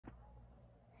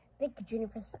Thank you, Junior,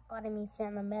 for letting me sit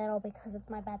in the middle because it's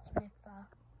my Barmitzvah.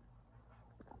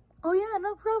 Oh yeah,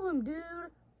 no problem, dude.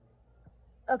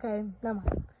 Okay, never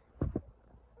mind.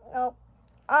 Nope,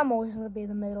 I'm always gonna be in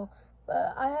the middle.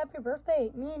 But I have your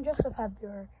birthday. Me and Joseph have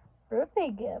your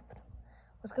birthday gift.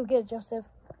 Let's go get it, Joseph.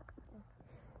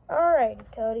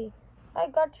 Alright, Cody. I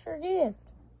got your gift.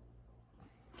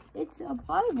 It's a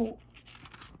Bible.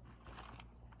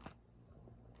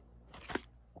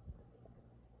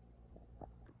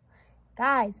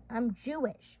 Guys, I'm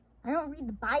Jewish. I don't read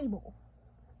the Bible.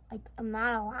 Like, I'm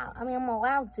not allowed. I mean, I'm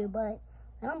allowed to, but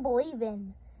I don't believe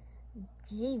in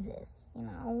Jesus, you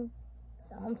know?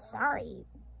 So I'm sorry.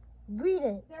 Read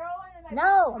it.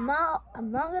 No, I'm not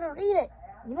gonna read it.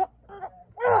 You know?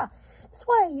 That's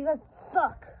why you guys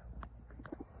suck.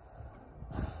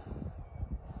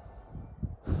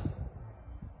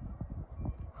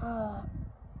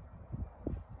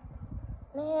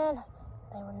 Man,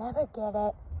 they will never get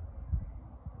it.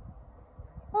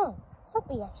 Oh, is that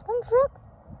the ice cream truck?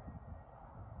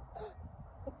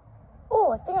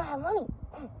 Oh, I think I have money.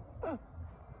 I think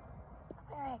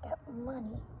I got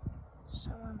money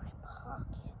somewhere in my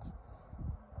pocket.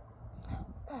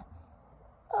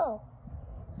 Oh.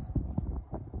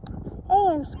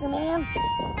 Hey, Instagram man.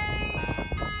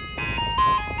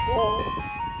 Whoa.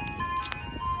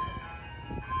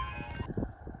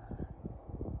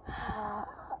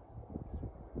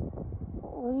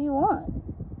 What do you want?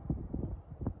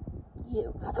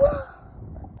 You.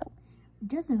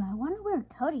 Joseph, I wonder where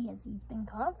Cody is. He's been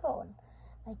gone for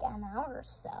like an hour or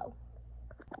so.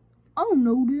 I don't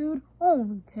know, dude. I don't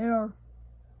even care.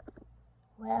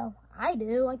 Well, I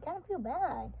do. I kind of feel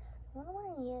bad. I wonder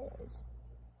where he is.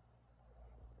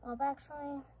 Well,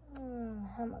 actually, I'm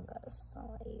gonna go to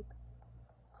sleep.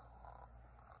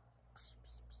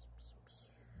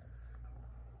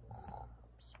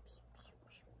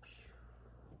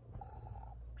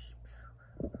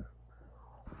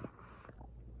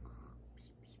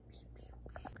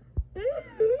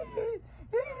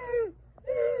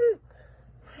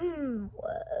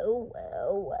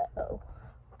 Whoa.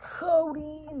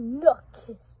 Cody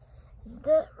Nutkiss. Is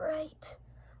that right?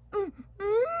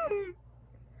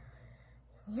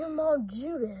 Your mom,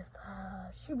 Judith,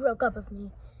 she broke up with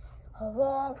me a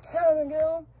long time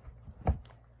ago.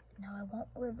 Now I want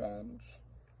revenge.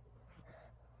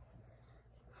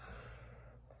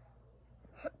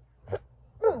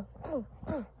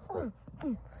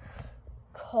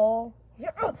 Call.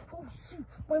 Yeah. Oh, shoot.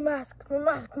 My mask.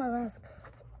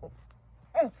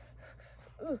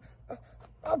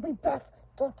 I'll be back.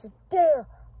 Don't you dare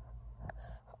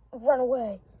run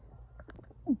away.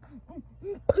 I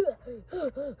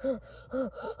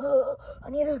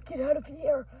need to get out of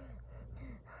here.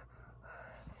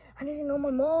 I need to know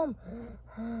my mom.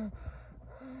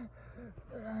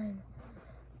 But I'm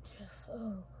just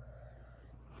so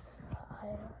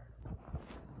tired.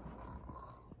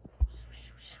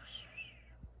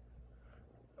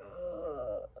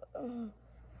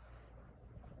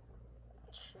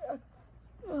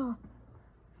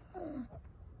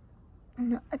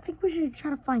 No, I think we should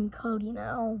try to find Cody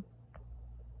now.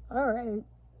 Alright,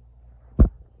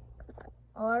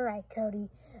 Cody.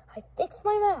 I fixed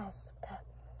my mask.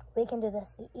 We can do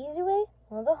this the easy way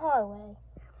or the hard way.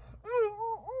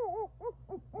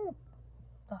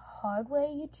 The hard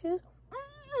way you choose?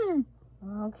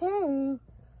 Okay.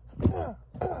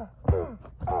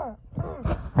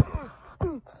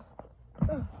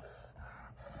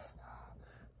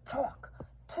 Talk.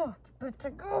 You better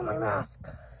take off my mask.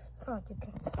 It's not like you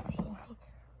can see me.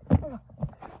 I'm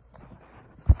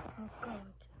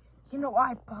going to. You know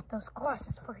I bought those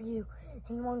glasses for you, and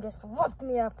you won't just left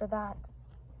me after that.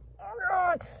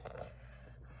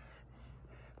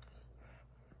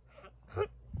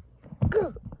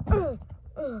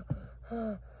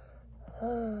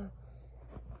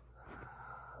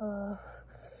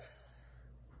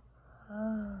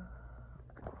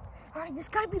 Alright, this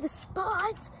gotta be the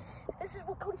spot. This is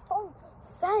what Cody's phone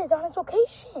says on its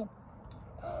location.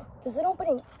 Does it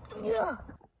opening? Yeah.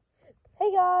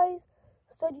 Hey guys,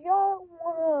 so do y'all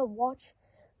wanna watch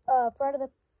Friday the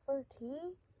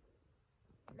 13th?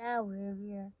 Now we're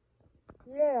here.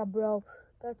 Yeah, bro,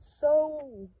 that's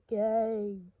so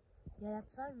gay. Yeah,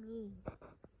 that's not me.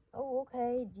 Oh,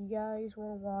 okay. Do you guys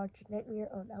want to watch Nightmare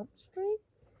on Elm Street?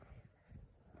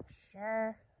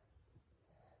 Sure.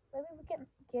 Maybe we can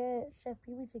get Chef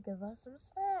Pee-wee to give us some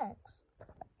snacks.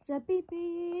 Chef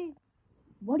Pee-wee,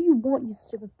 what do you want, you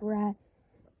stupid brat?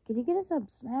 Can you get us some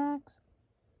snacks?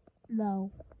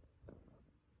 No.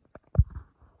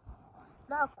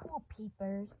 Not cool,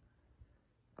 peepers.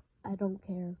 I don't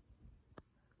care.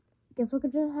 Guess we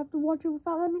could just have to watch it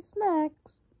without any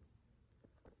snacks.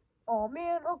 Oh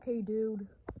man, okay, dude.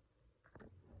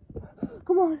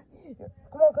 Come on,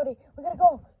 Cody. We gotta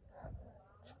go.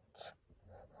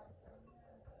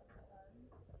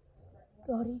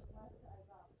 Cody,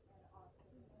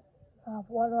 I have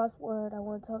one last word I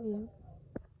want to tell you.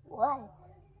 What?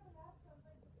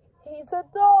 He said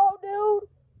no, dude.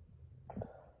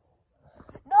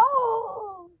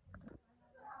 No.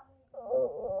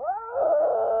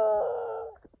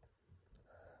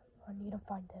 I need to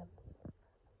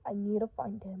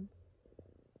find him.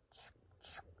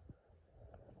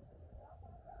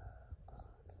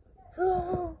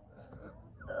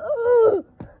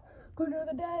 Go near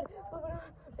the dad.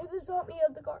 They just help me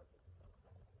out the car.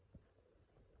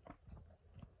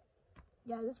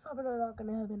 Yeah, this is probably not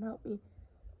gonna help me.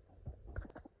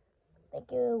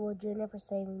 Thank you, Junior, for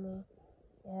saving me.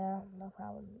 Yeah, no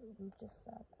problem. Just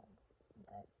that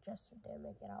just to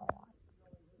make it all